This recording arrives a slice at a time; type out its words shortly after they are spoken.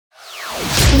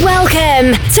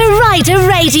Welcome to Rider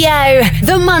Radio,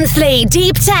 the monthly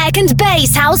deep tech and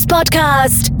bass house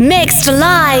podcast, mixed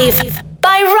live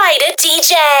by Rider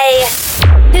DJ.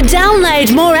 To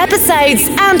download more episodes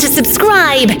and to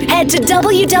subscribe, head to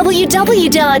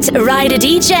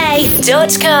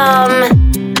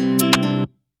www.riderdj.com.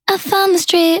 I found the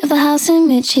street of the house in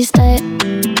which you stay,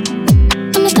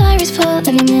 and my diary's full of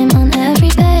your name on every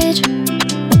page.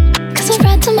 Cause I've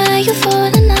read somewhere you've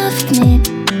fallen in love with me.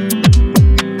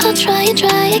 I'll try and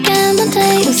try again, one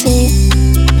day you'll see.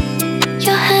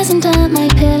 Your hair's under my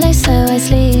pillow so I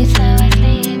sleep,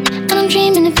 and I'm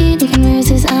dreaming of you leaving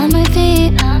roses on my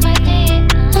feet. I'm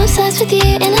obsessed with you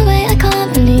in a way I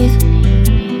can't believe.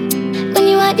 When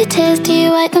you wipe your tears, do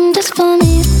you wipe them just for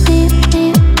me?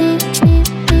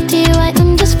 Do you wipe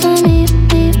them just for me?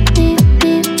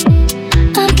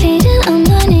 I'm pleading on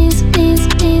my knees.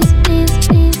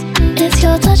 It's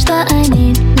your touch that I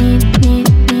need.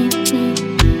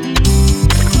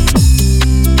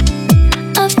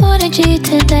 I thought of you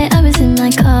today, I was in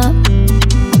my car.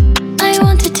 I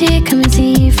wanted to come and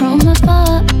see you from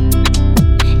afar.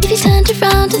 If you turned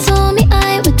around and saw me,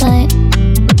 I would die.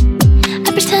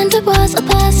 I pretend I was a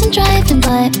person driving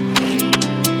by.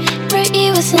 Wrote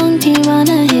you a song, do you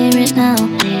wanna hear it now?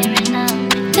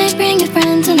 They bring your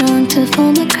friends along to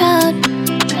form a crowd.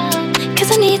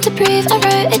 Cause I need to prove I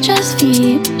wrote it just for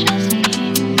you.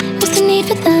 What's the need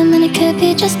for them when it could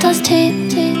be just us two?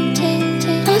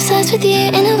 I'm obsessed with you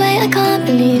in a way I can't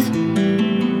believe.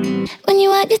 When you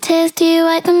wipe your tears, do you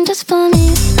wipe them just for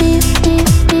me? Do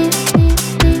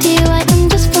you wipe them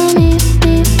just for me?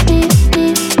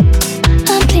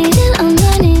 I'm pleading on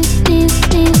my knees.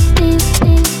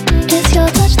 It's your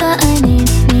touch that I need.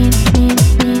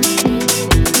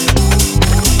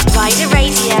 Rider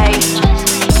Radio.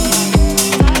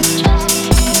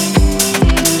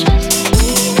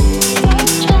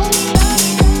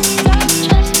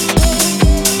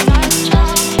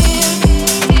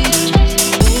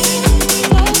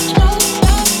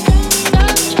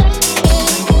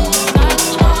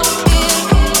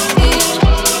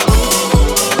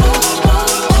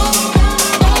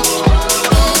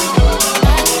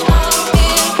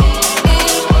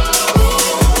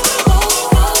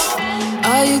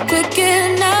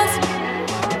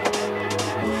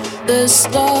 The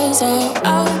stars are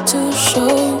out to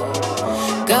show.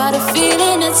 Got a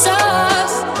feeling it's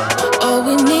us. All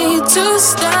we need to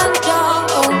stand out.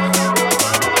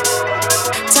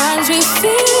 Times we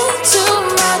feel too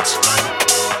much.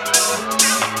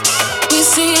 We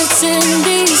see it's in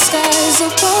these skies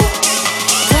above.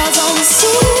 Clouds on the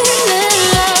ceiling,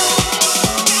 love.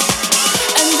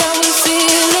 And then we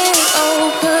feel it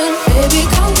open. Baby,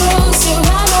 come closer. I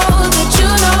know that you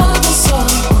know the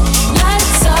song.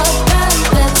 Lights up.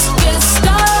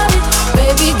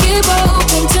 Keep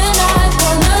open tonight,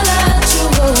 wanna let you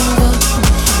over.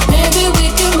 Maybe we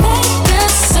can make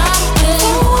this something.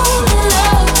 Fall in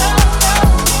love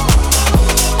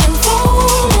and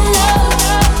fall in love.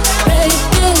 Make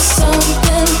this something.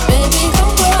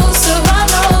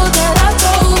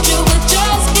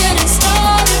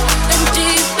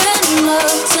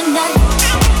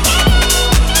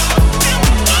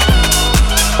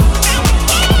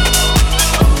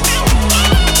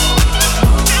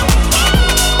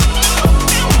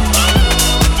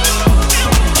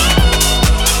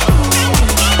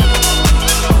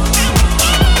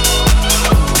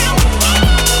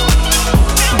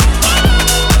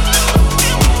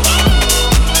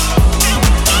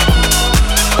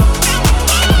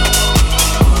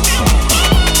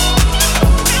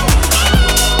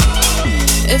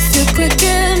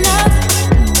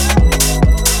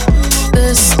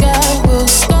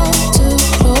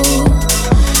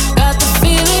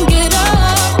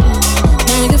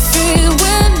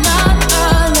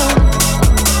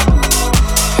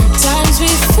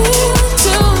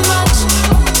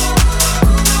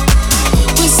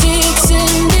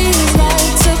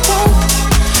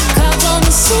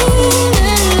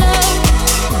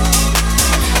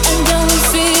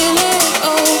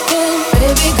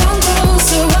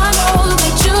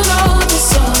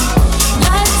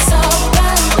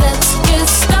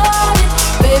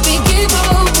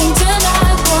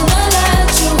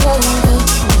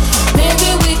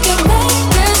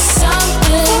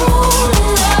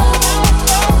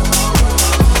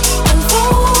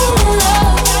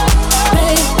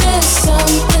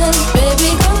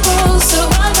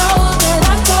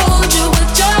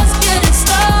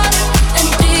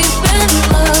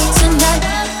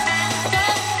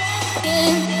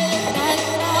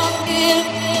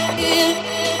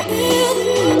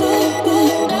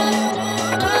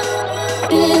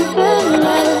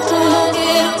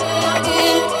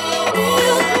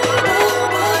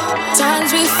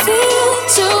 feel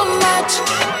too much.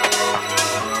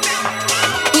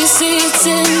 We see it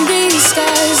in these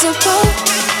skies above,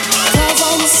 clouds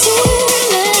on the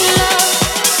ceiling, love.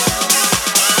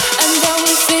 And then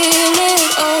we feel it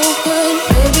open.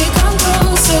 Baby, come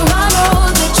closer. I know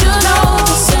that you know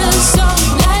this is some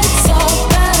lights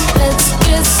up and let's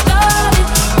get started.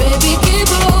 Baby, keep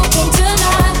open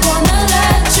tonight. Wanna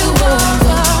let you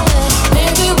over.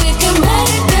 Maybe we can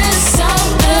make this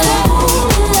something.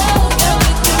 Yeah,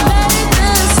 we can make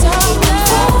this something.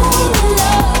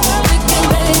 We can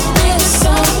make this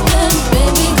something.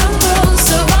 Baby, come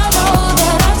closer. I know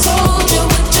that I told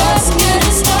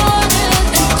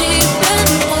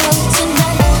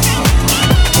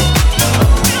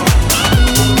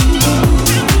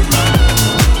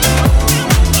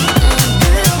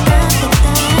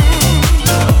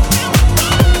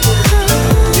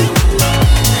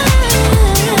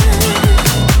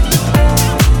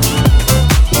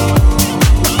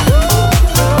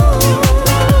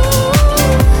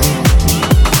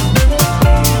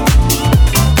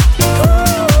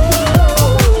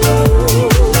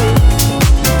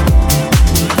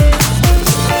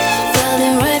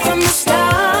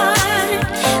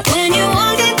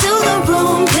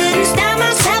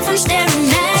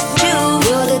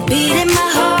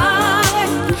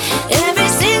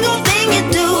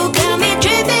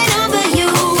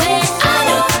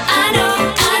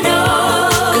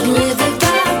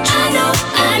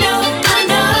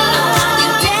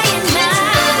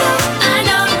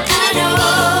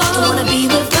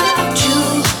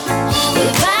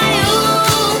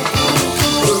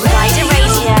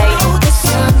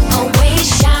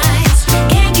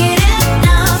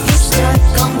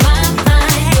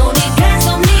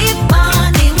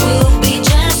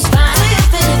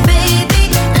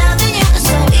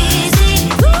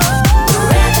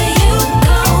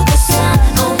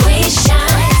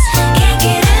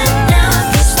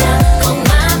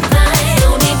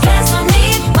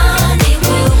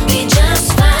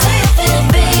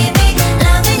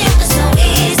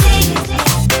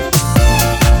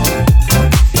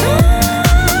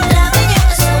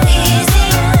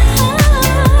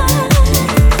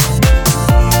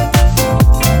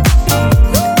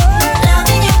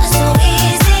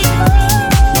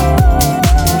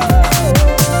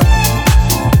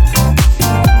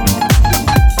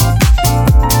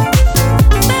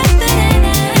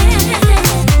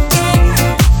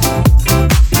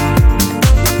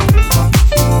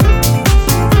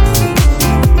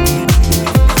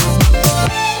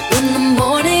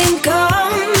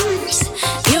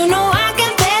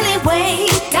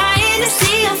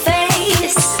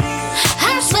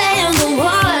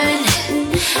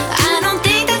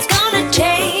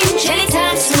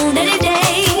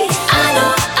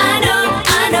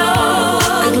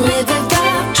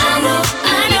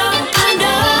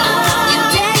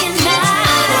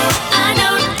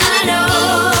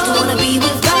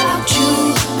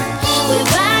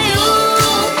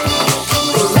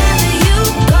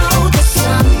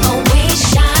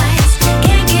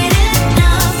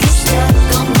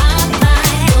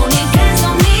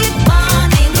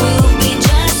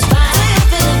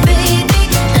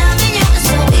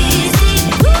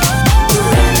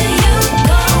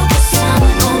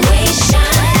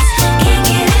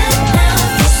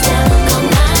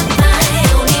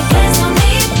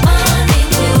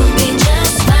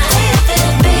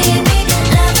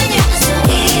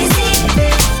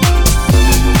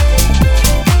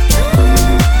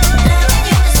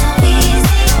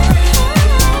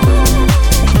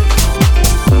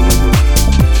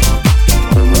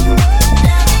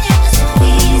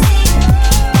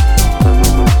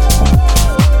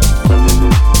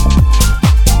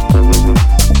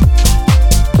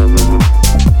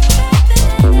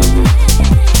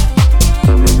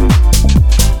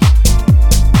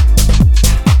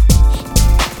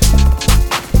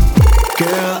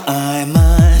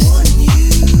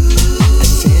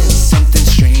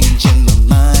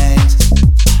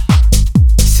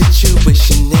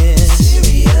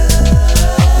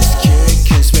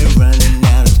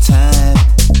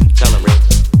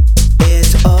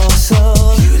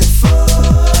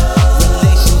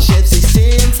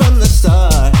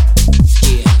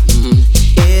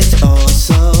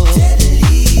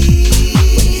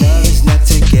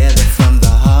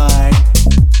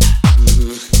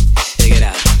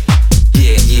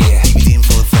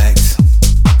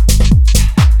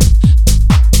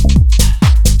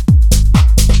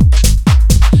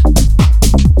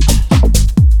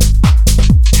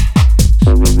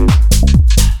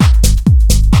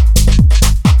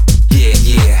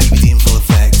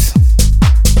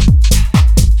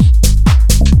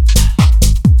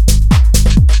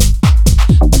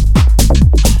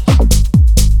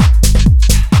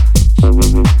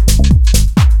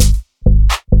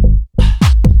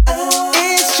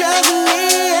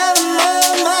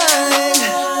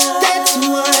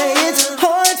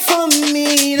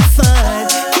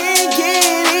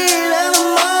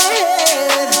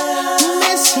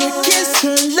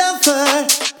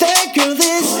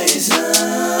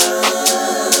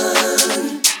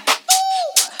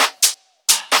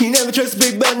You never trust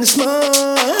big but the small.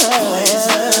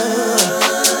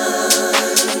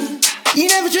 You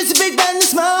never trust a big bad and the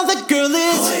small. That girl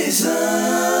is poison.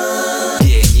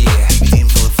 Yeah, yeah, in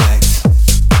full effect.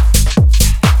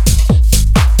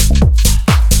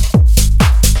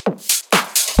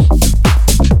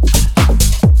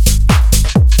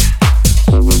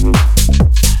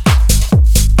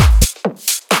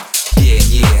 Yeah,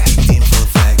 yeah, in full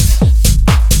effect.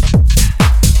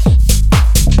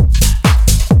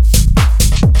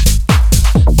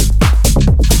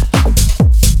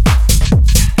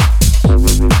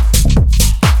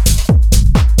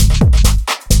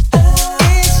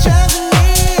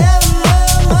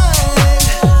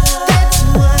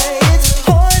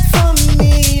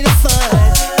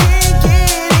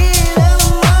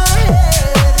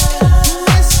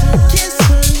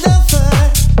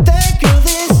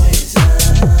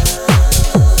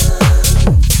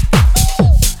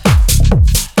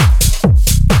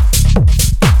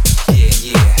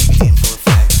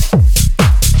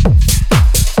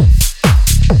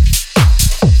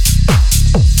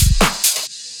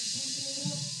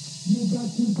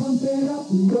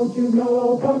 Don't you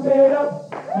know, pump it up.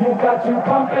 You got to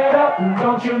pump it up.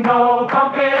 Don't you know,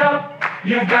 pump it up.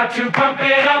 You got to pump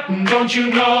it up. Don't you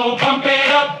know, pump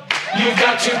it up. You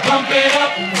got to pump it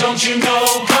up. Don't you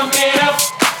know, pump it up.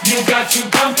 You got to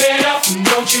pump it up.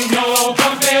 Don't you know,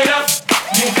 pump it up.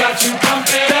 You got to pump it up. Don't you know, pump it up. You got to pump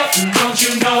it up. Don't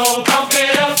you know, pump it up. You got to pump it up. Don't you know, pump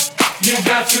it up. You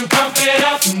got to pump it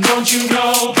up. Don't you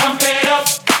know, pump it up.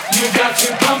 You got to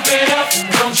pump it up.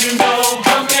 Don't you know,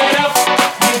 pump it up.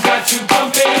 You got to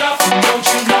pump it up.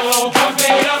 Don't you know, pump it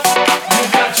up. You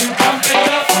got to pump it up.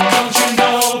 Don't you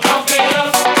know, pump it up.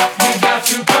 You got to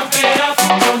pump it up.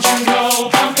 Don't you know,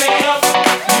 pump it up. You got to pump it up. Don't you know, pump it up. You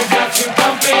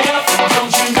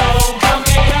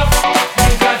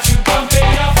got to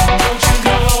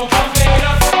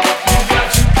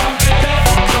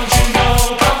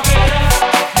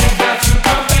pump it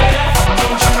up. Don't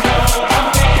you know,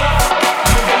 pump it up.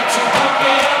 You got to pump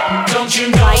it up. Don't you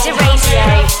know? Rider Radio.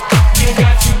 You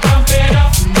got to pump it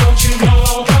up, don't you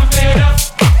know, pump it up.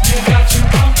 You got to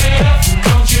pump it up,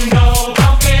 don't you know,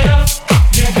 pump it up.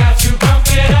 You got to pump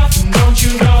it up, don't you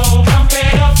know, pump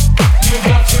it up. You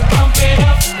got to pump it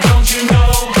up, don't you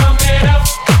know,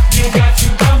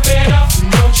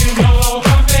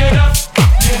 pump it up. You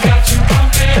got to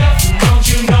pump it up, don't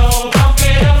you know, pump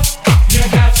it up. You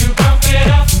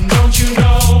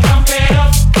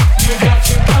got to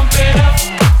pump it up,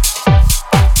 don't you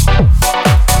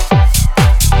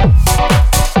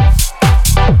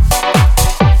know, pump it up.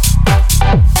 You got to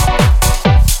pump it up,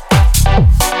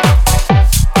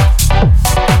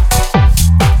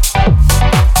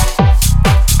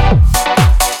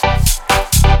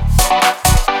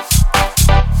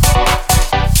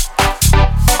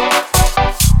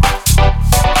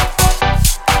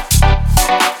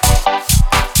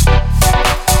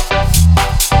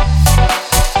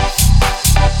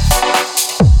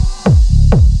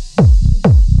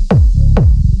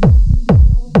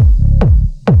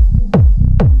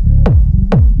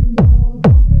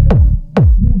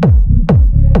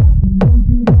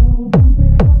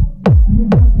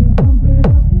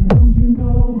 don't you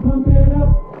know, pump it up.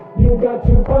 You got to pump it up. You got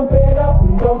to pump it up,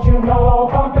 don't you know,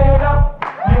 pump it up.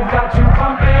 You got to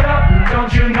pump it up,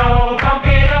 don't you know, pump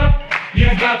it up. You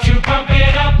got to pump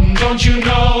it up, don't you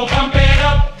know, pump it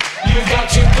up. You got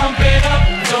to pump it up,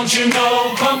 don't you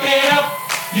know, pump it up.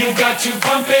 You got to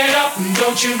pump it up,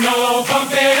 don't you know,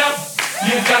 pump it up.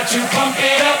 You got to pump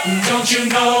it up, don't you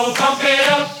know, pump it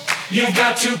up. You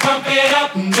got to pump it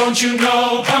up, don't you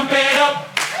know, pump it up.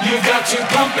 You got to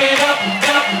pump it up,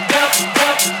 up, up, up,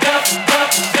 up, up, up, up,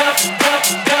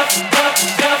 up,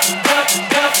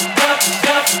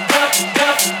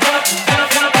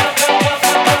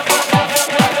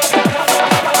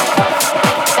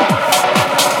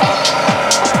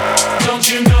 don't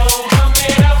you know, pump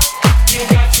it up. You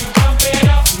got to pump it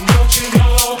up. Don't you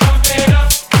know, pump it up.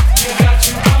 You got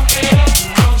to pump it up.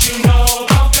 Don't you know,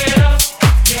 pump it up.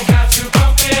 You got to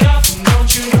pump it up.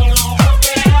 Don't you know, pump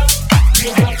it up. You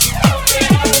got to pump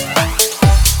it up.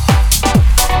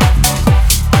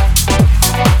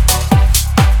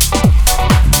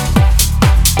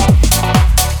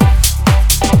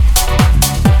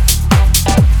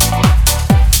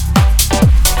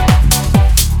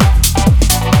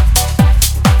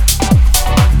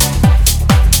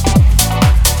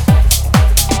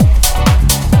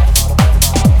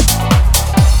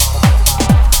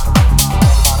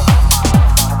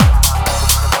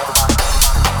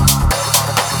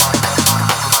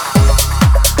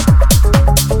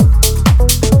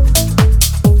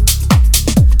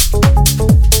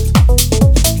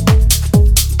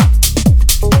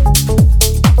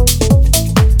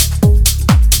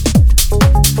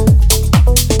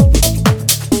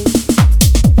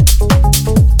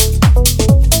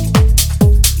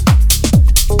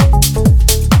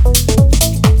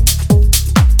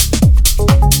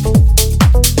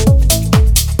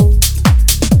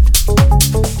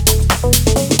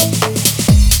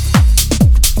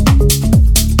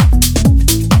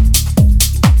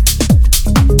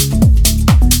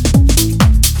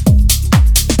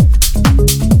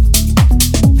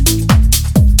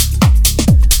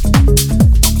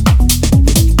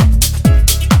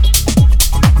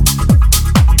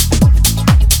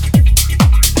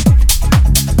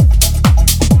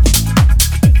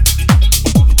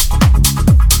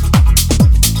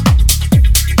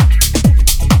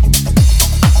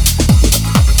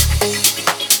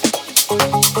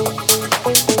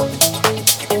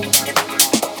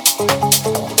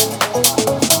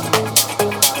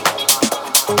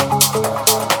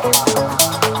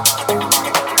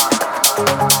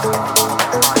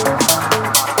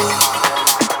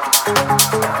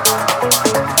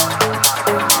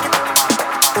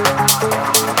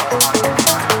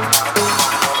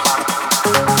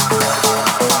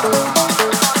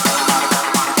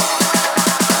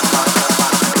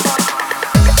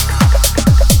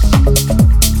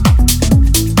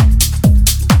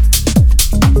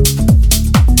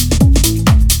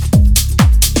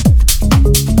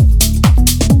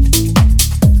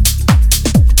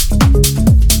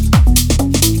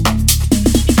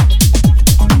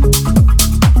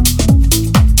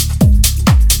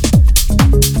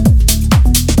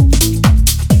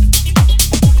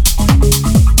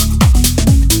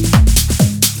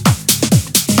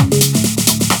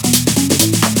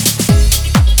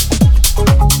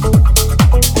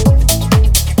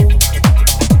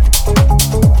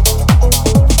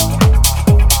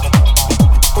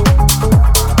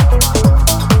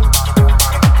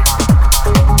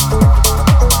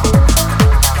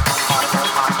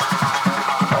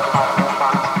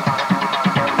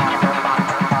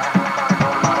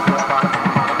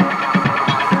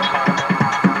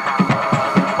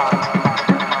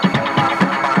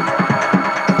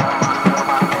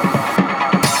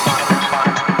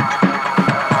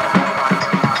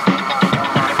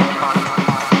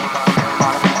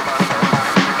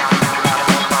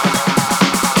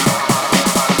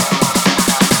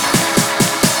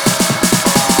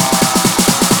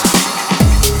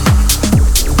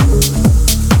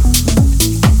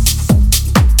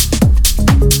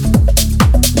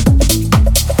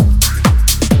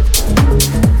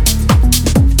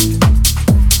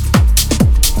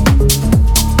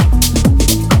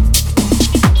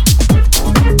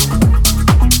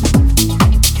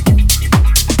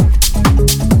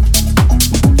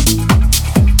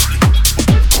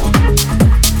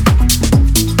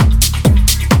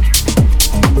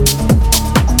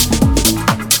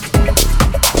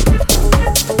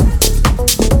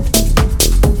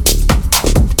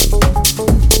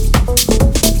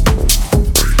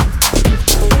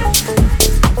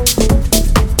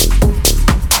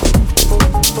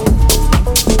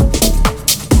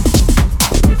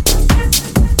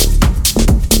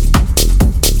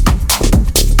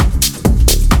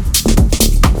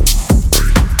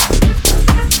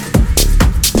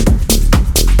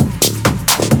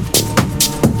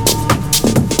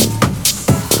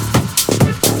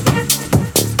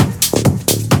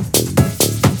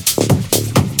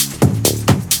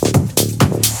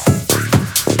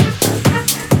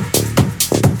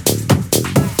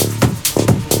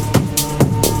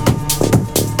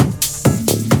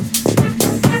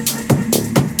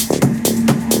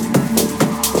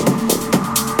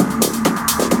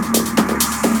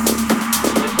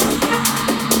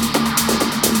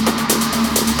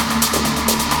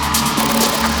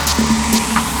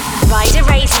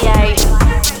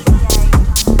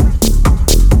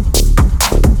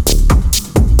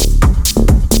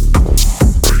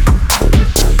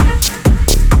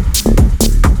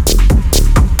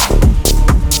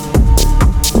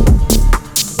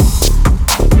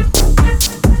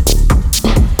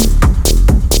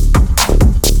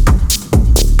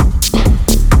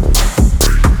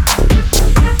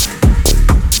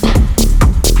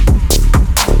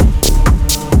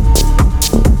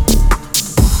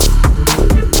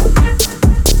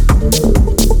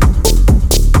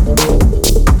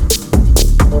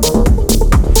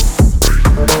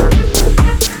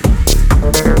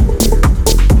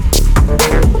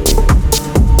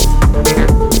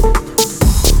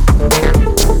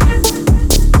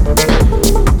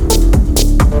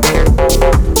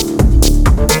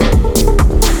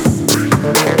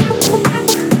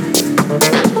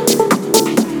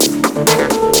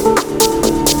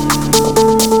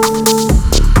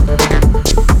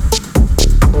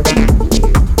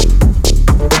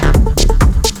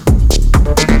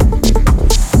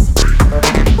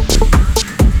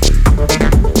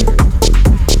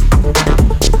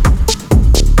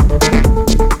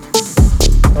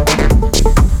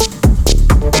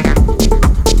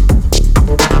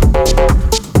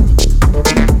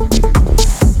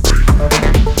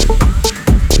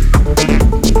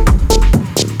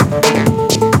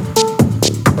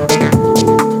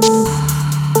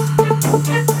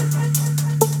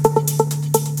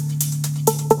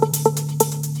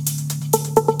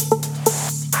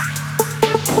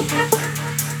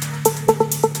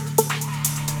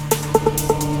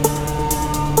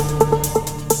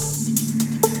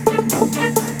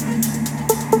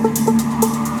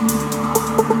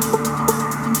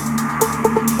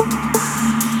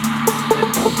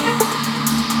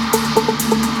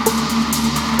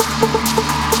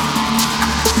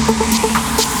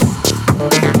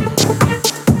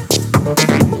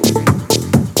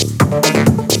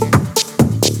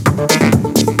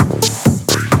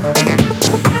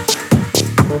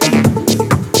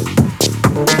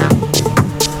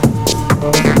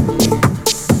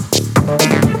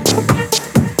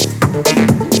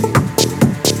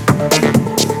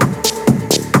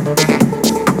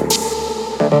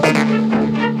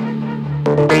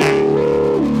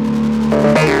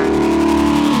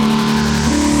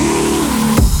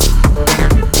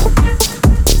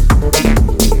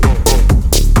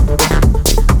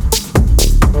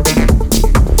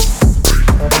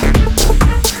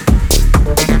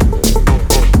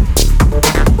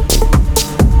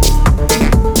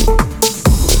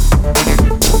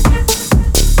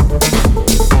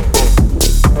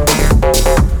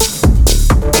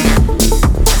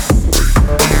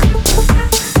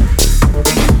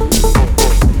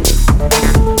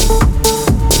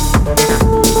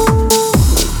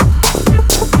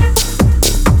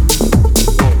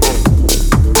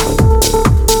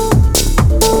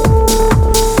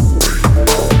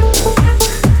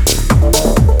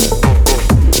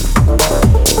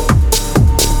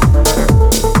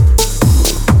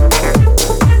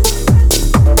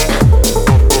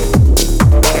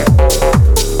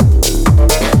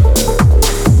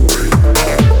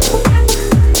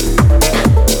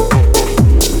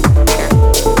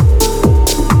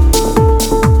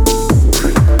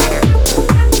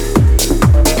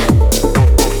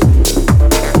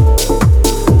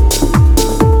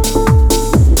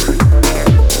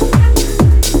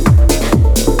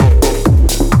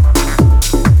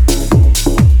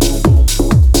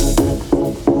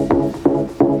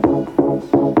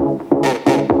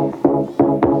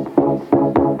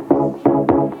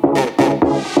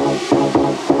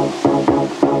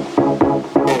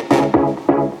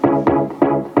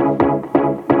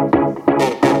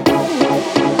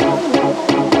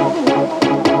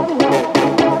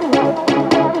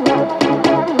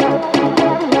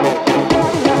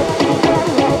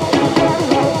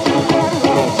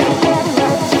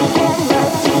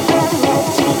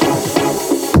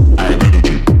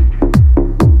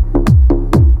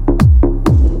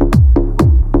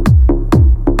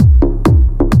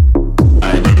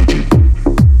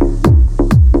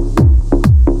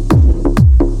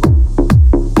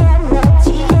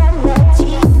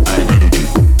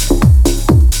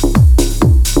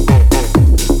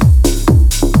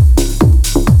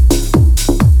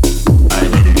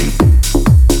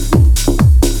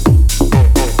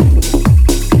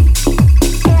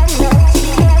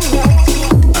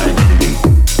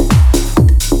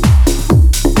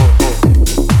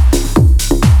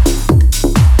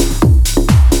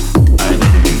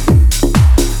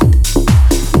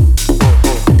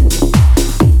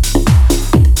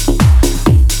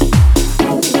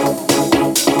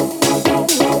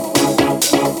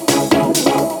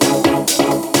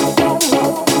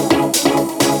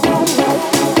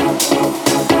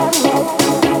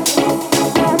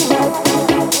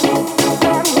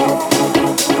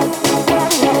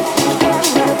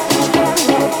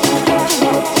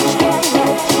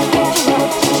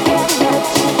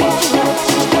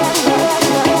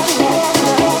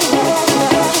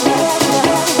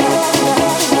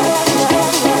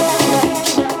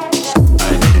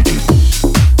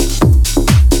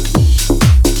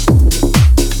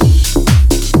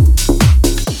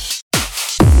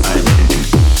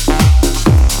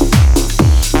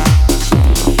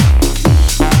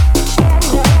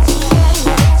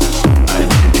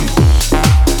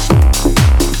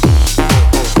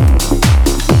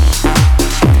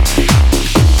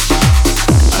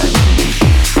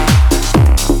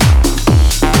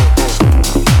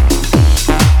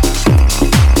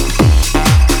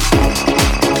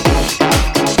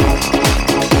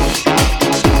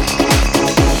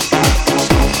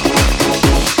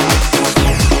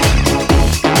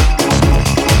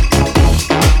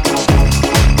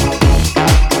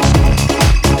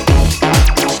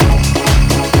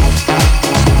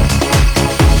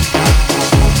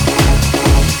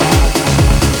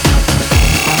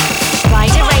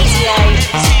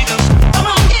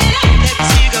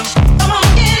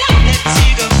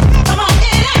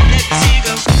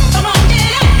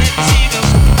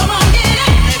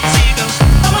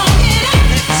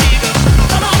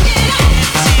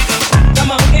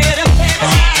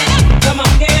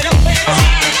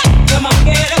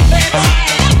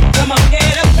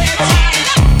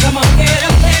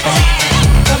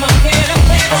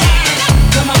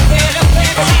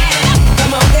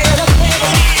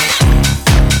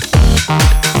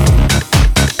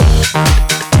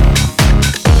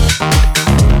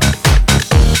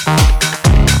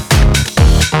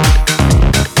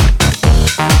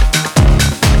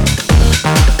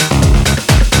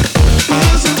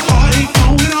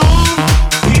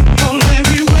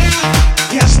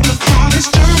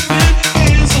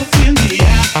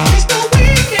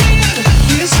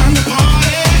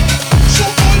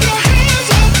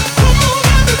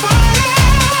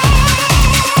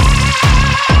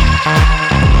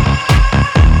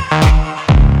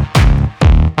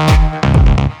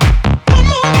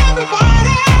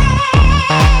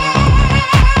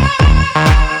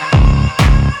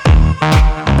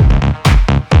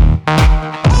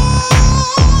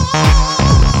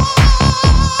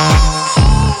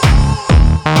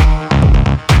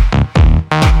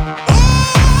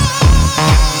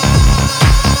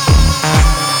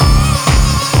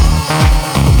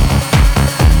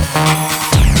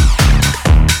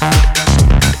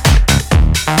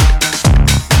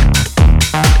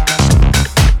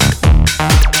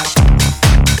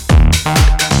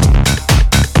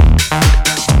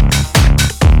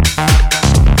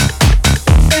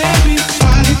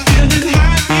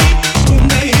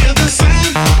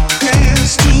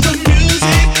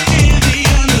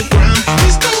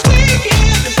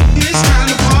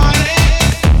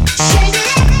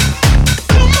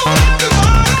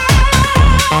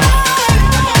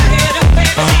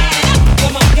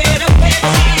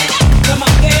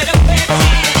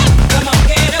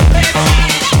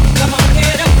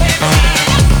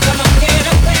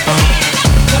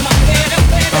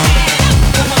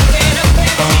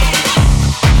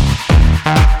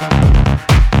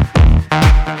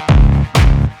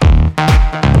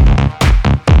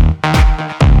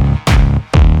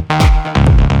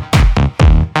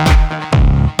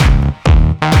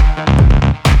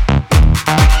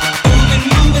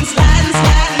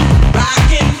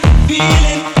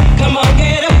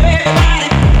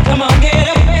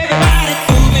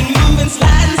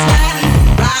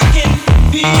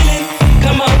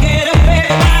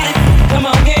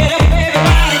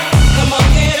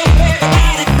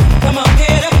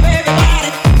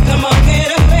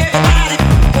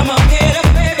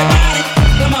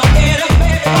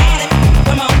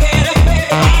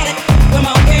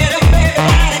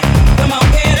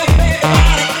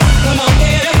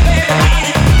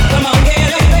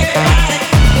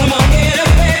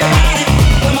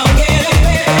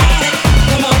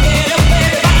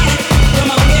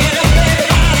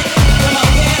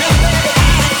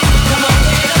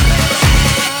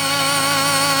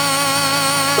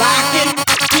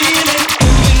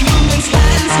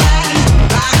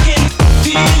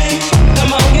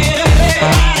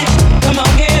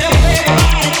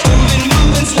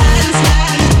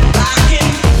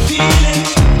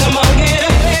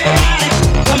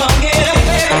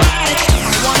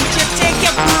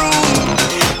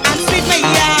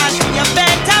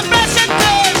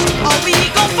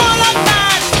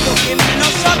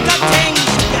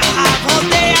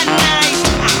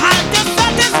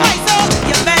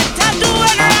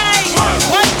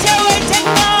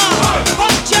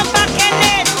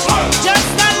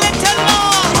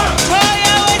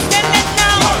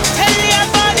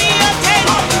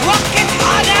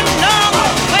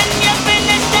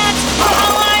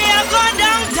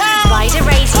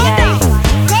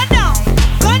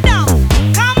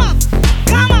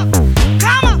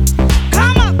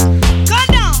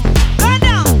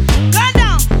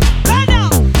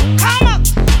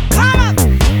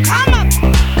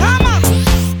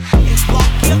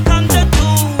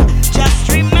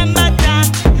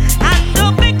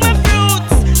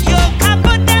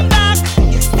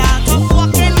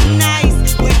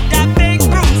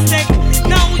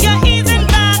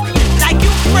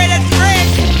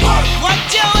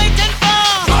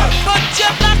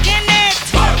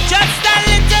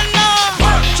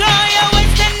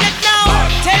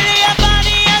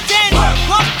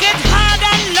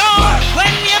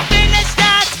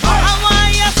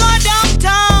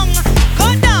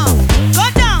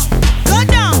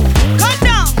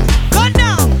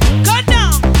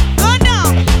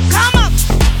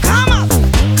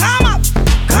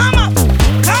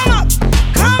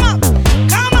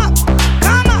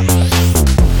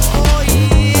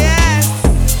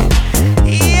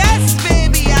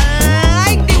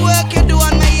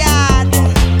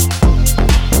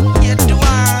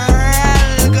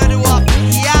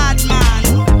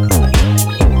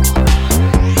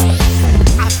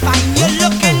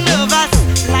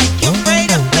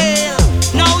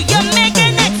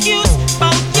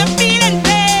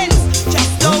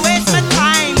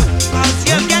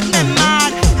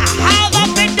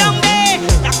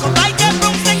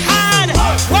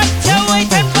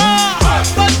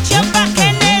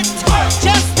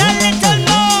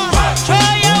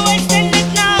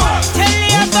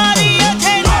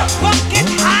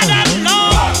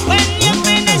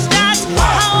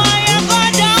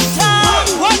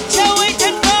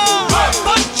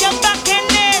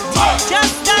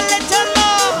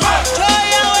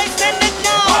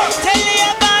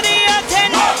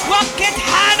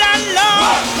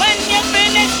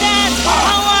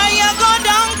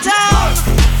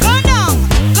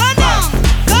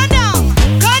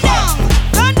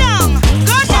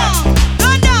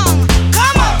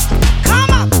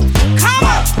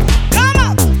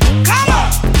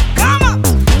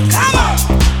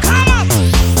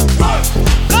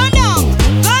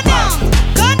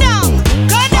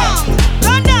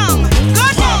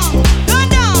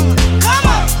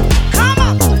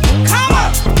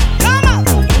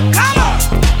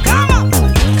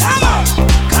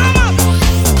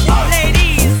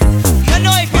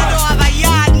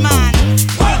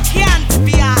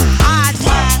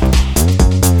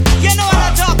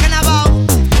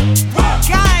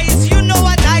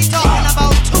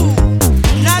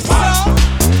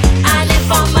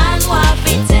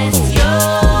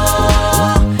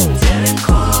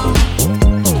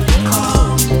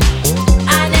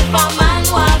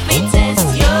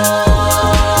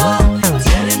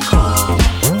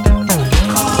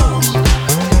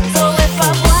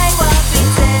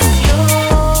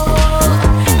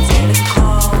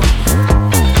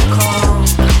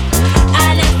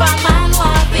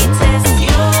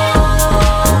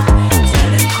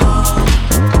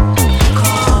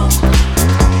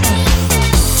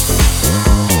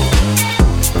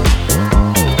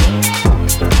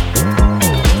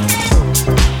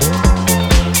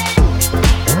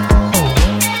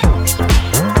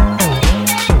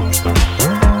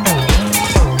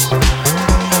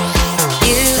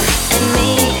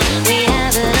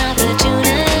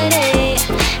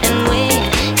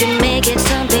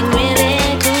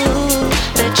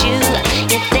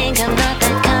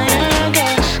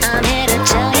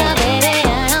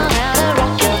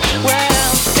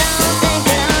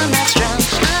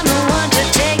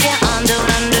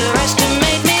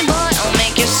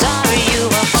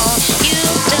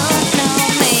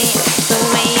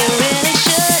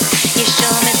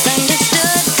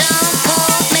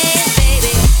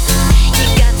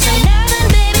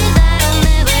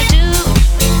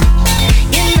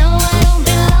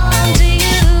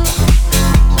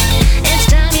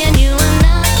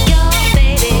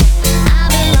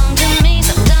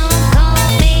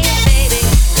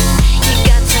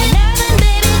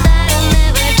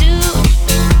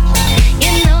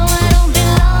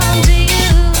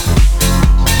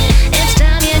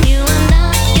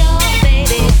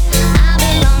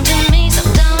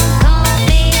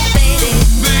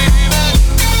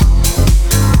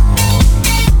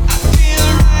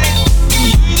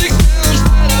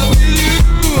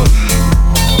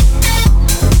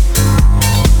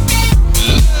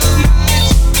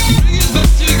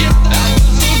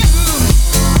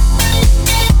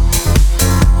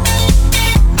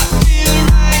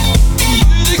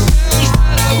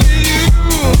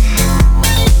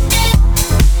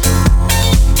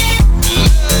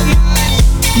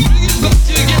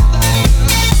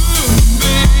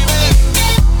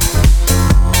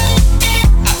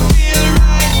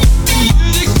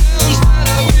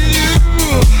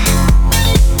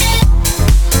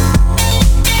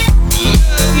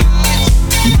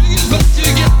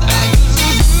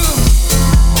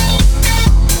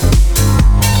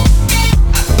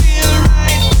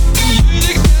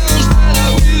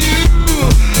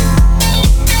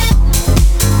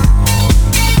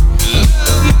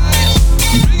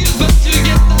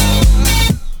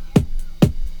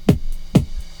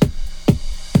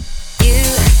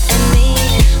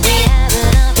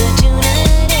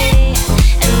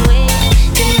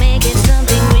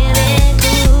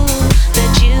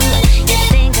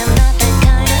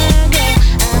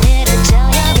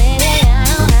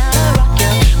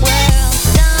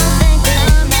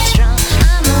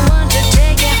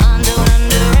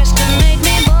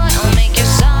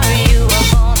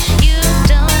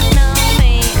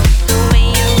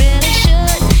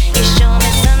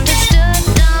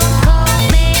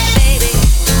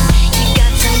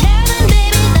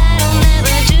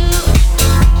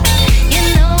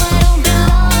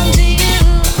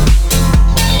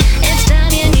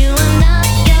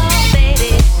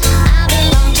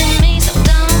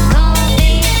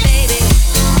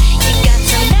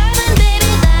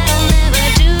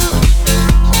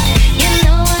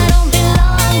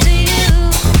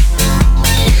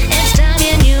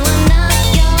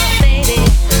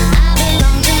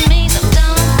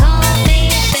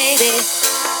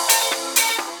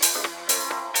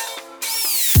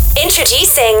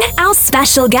 introducing our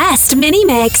special guest mini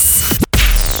mix.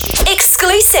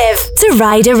 Exclusive to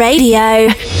Rider Radio.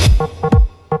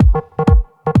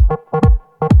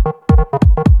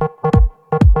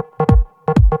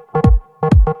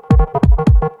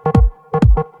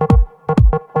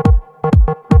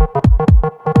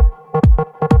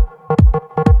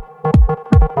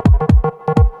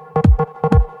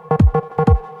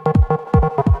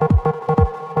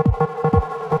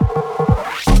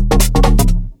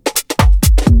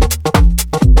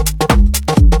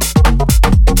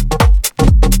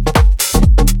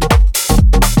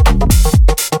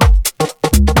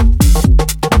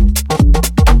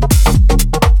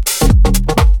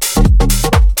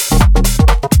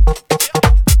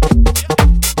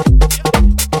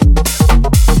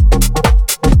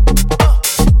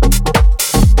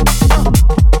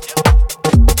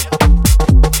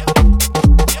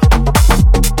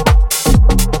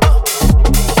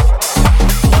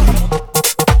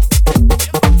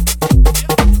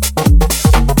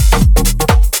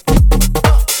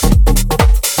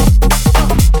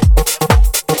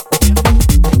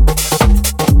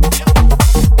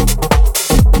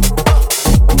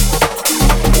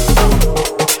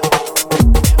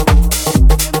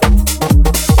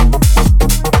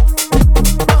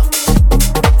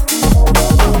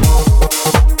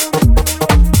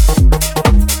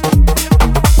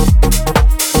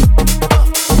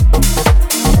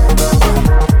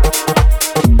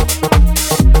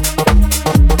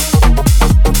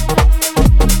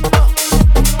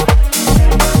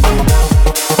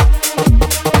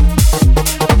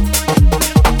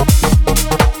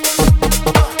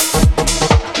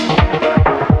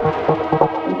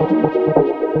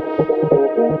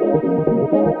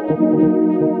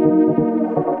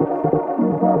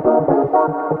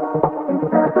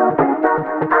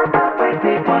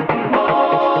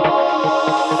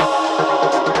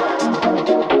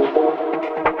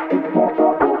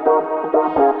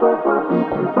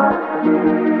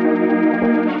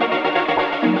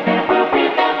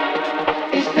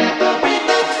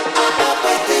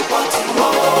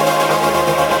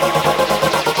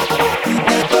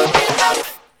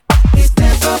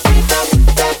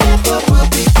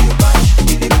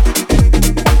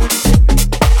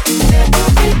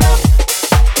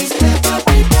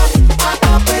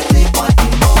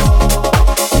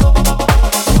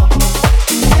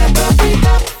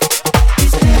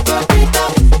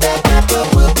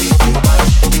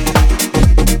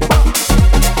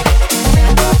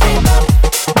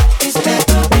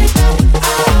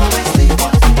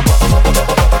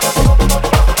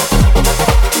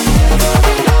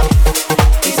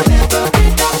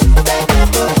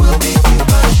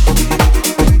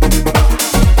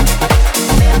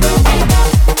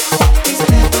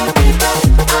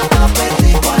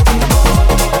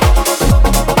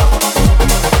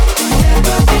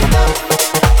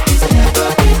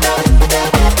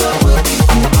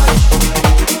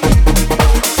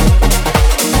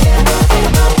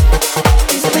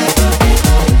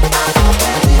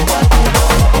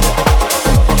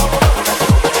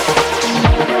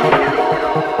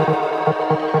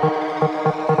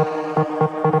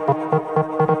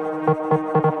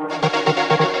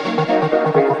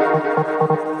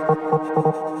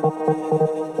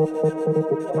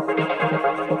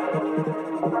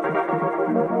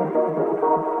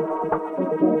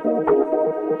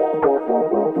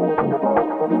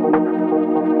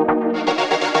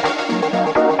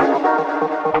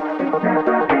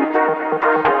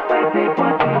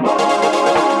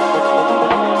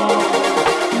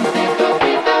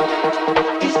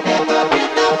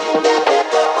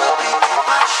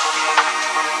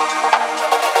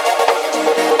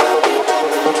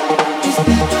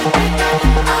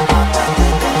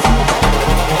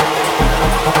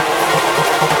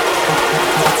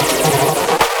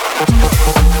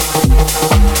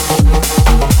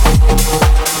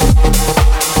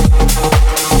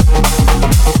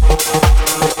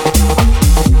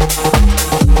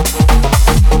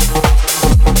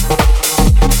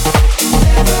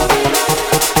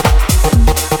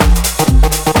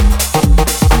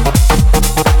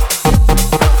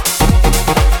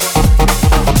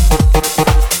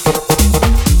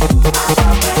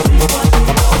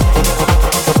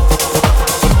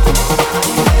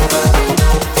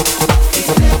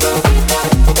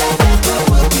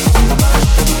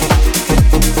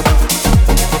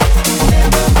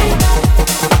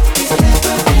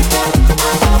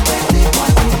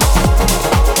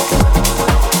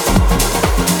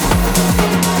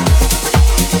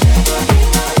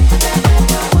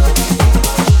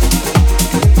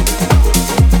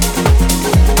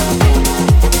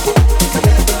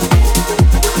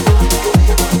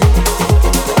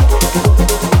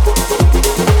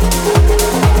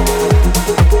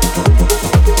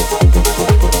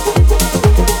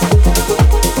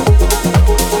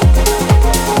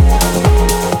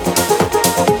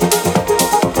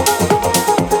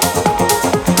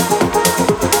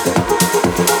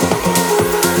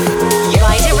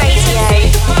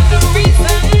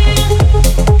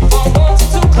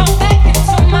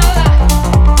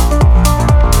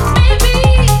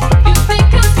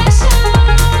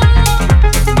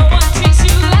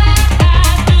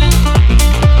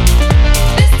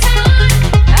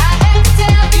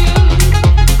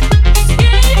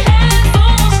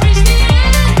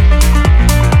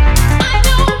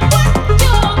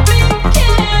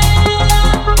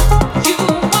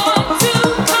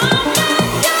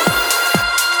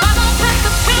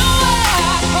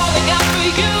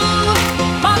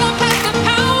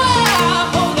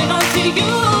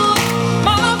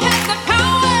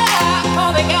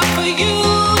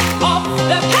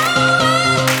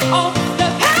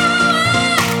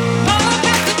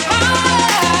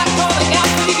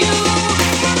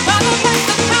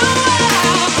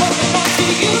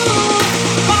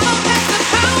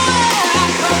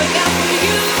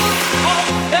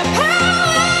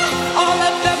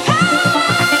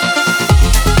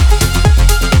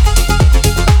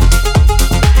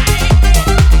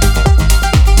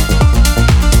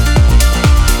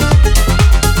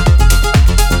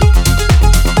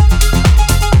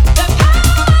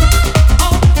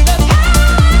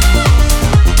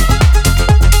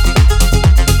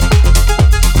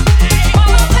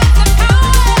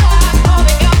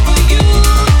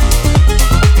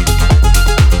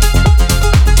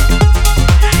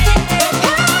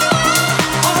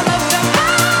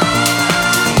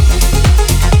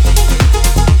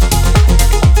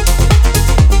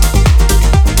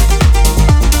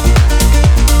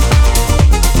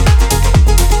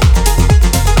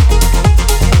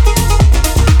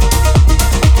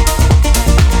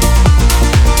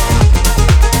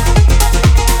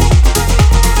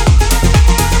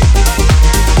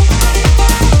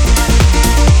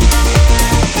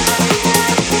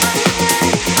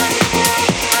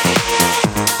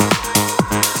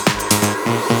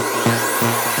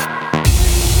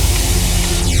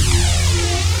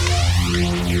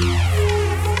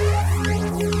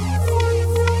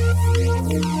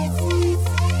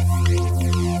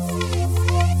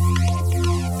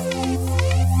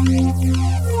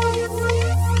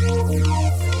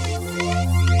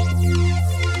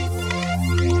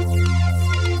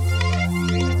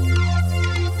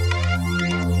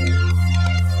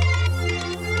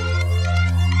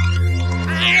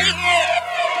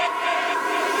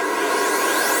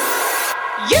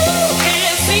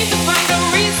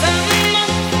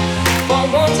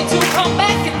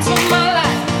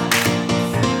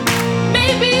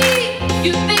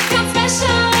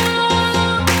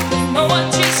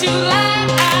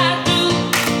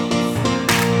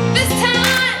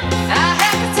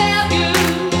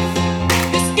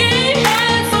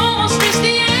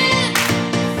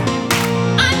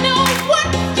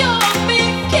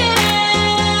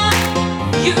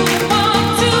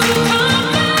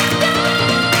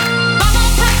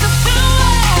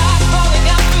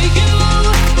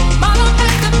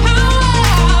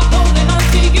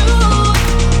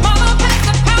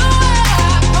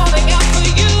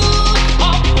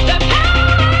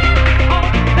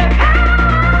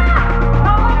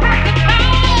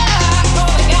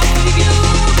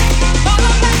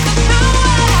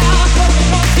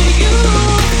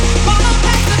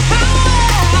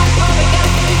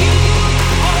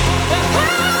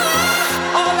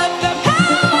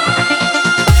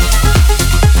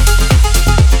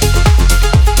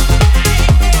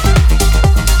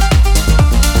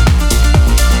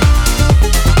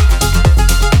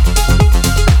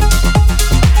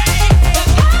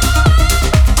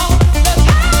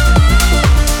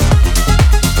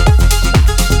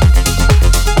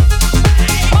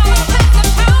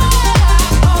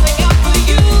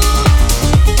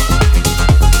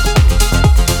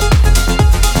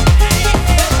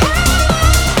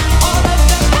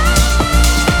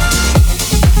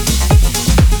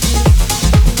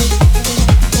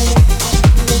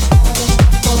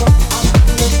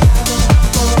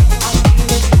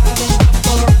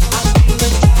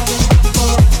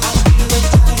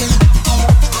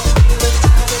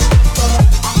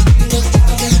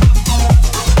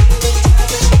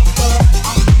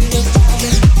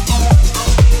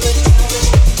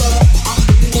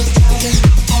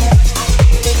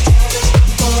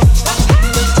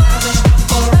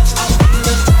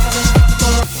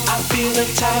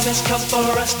 has come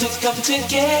for us to come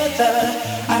together.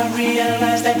 I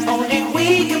realize that only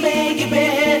we can make it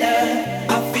better.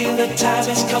 I feel the time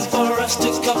has come for us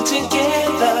to come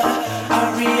together.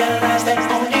 I realize that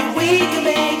only we can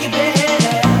make it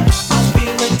better. I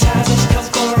feel the time has come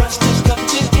for us to come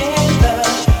together.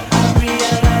 I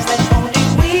realize that only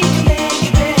we can make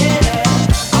it better.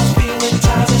 I feel the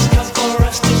time has come for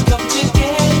us to come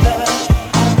together.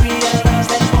 I realize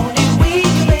that only we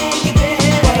can make it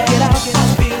better.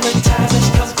 I feel the time has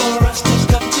come for us to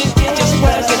come together. Just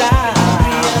work it out. I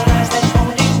realize that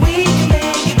only we can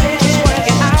make it better. Just work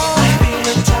it out. I feel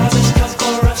the time has come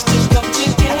for us to come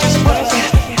together. Just work it.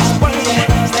 Just work it.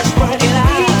 Let's work it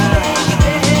out.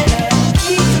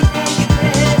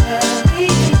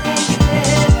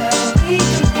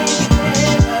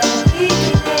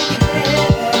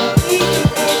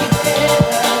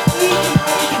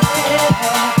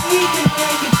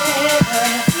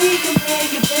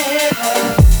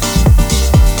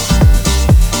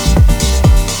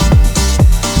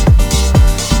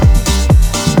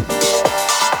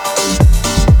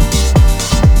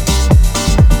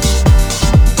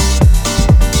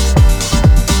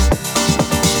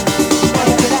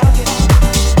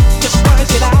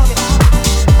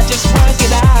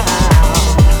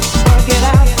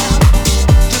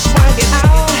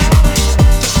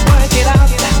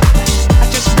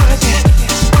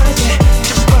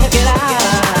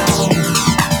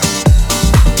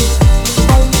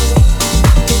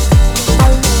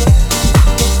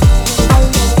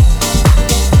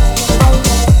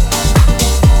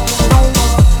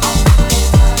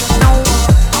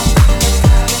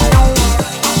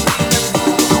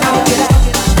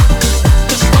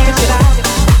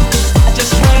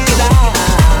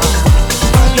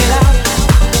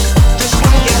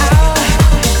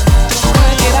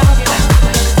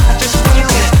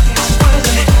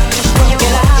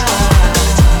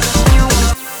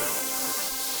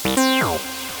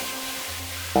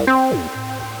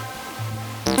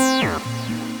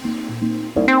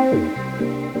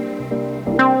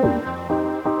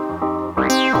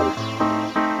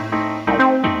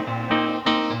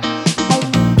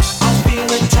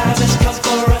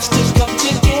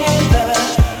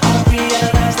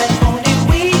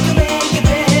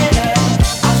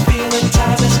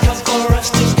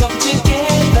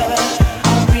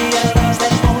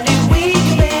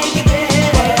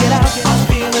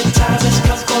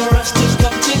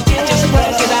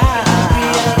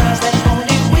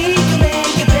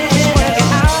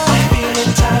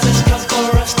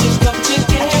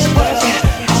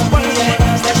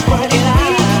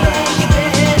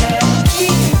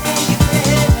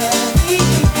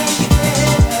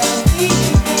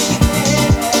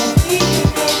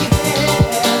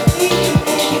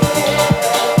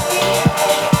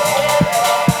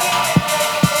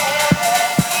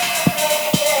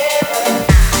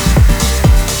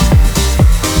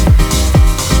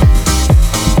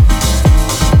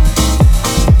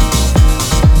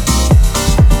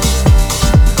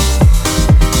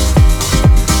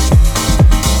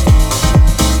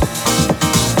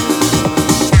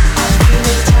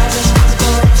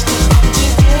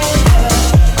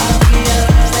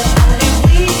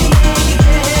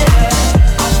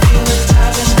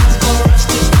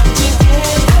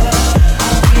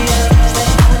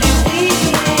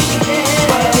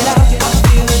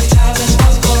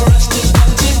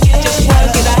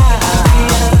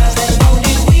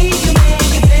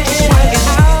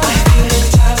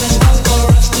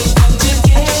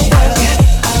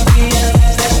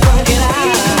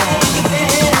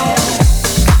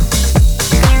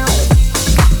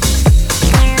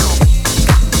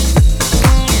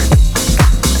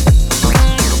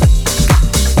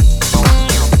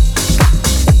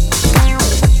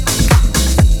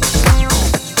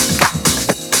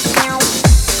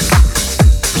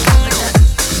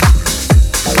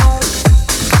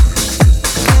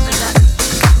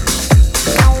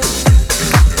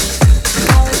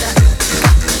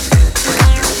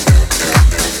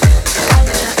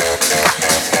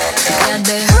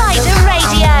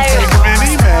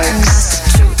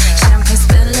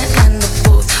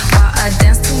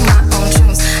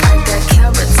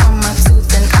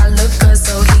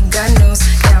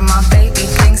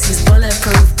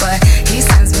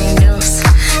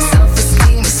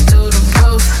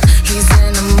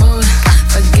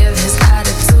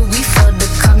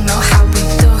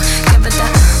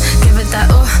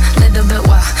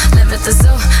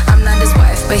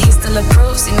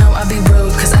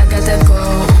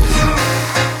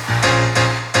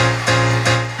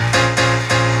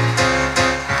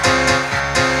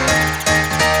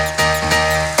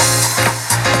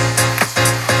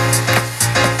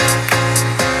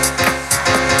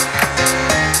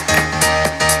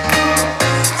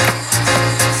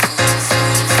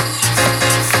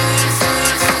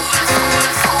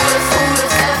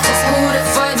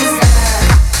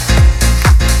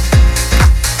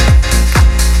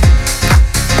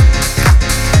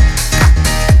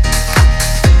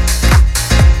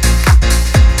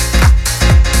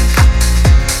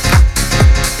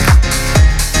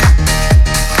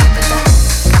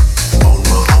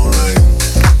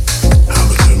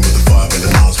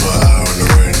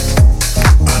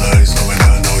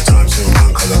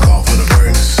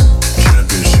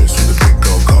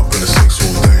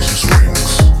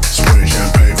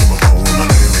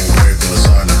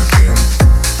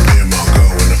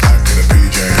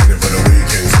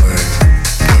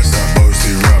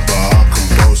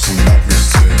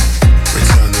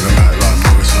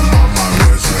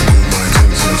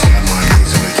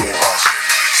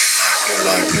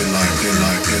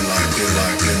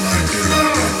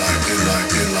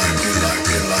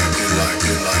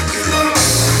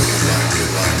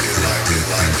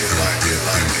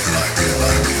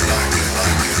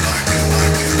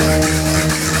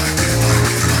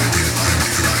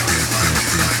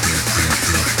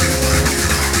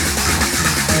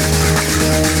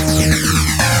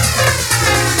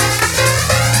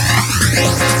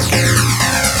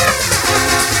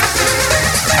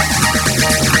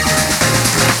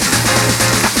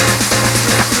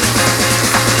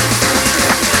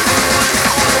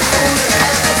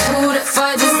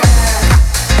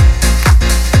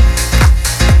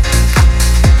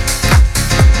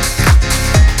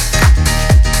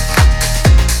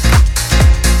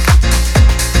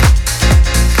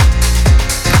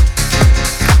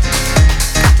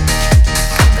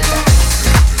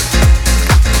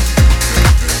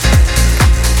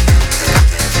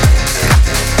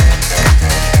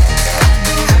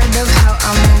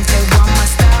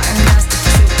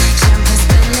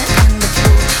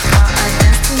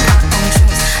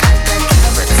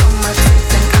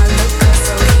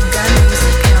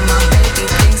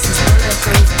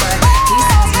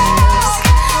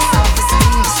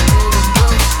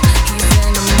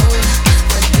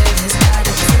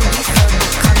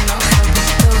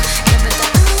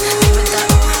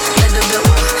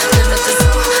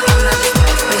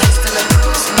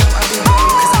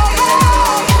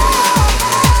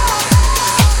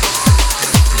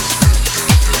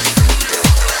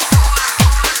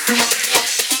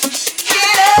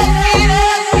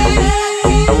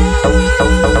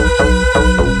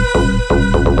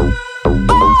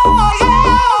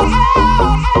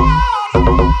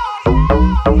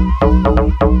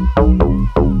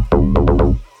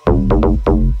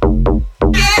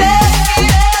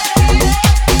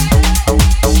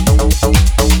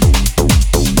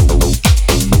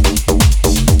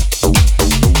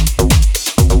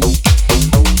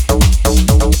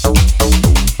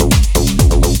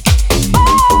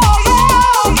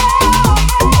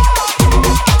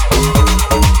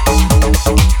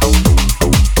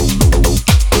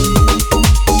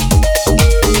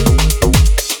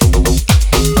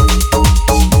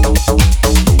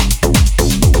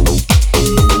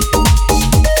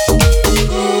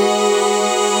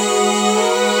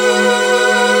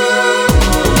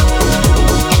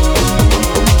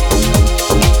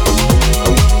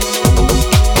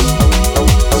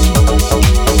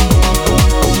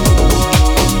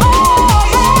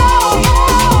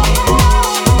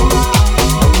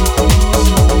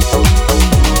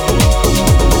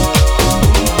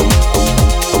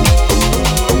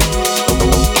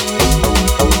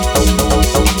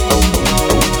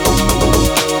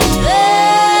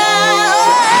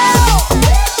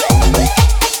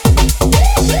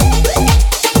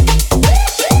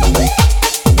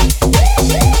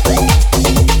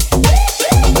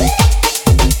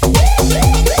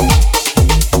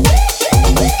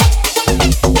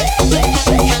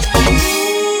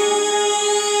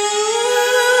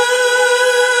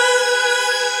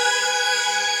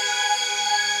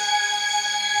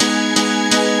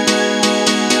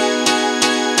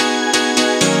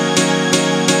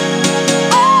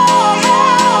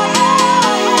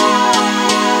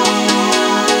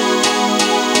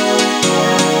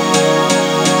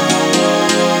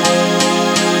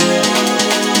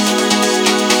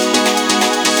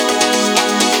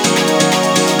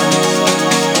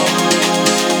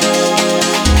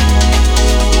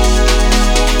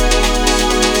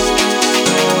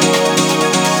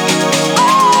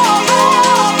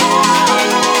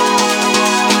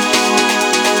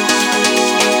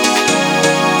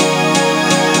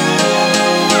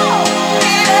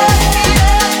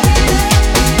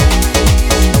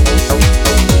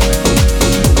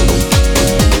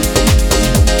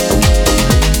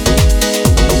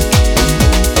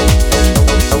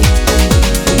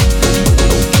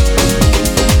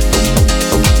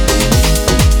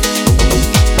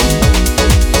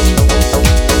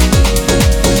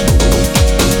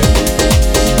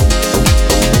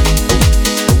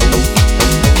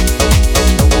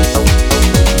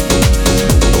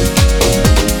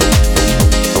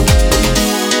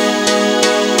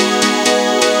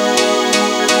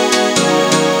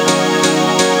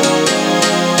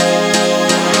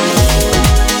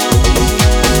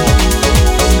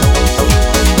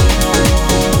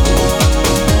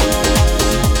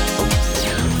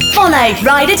 Follow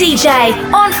Ryder DJ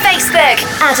on Facebook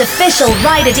at Official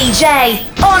Ryder DJ,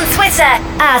 on Twitter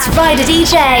at Ryder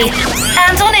DJ,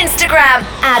 and on Instagram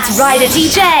at Ryder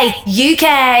DJ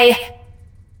UK.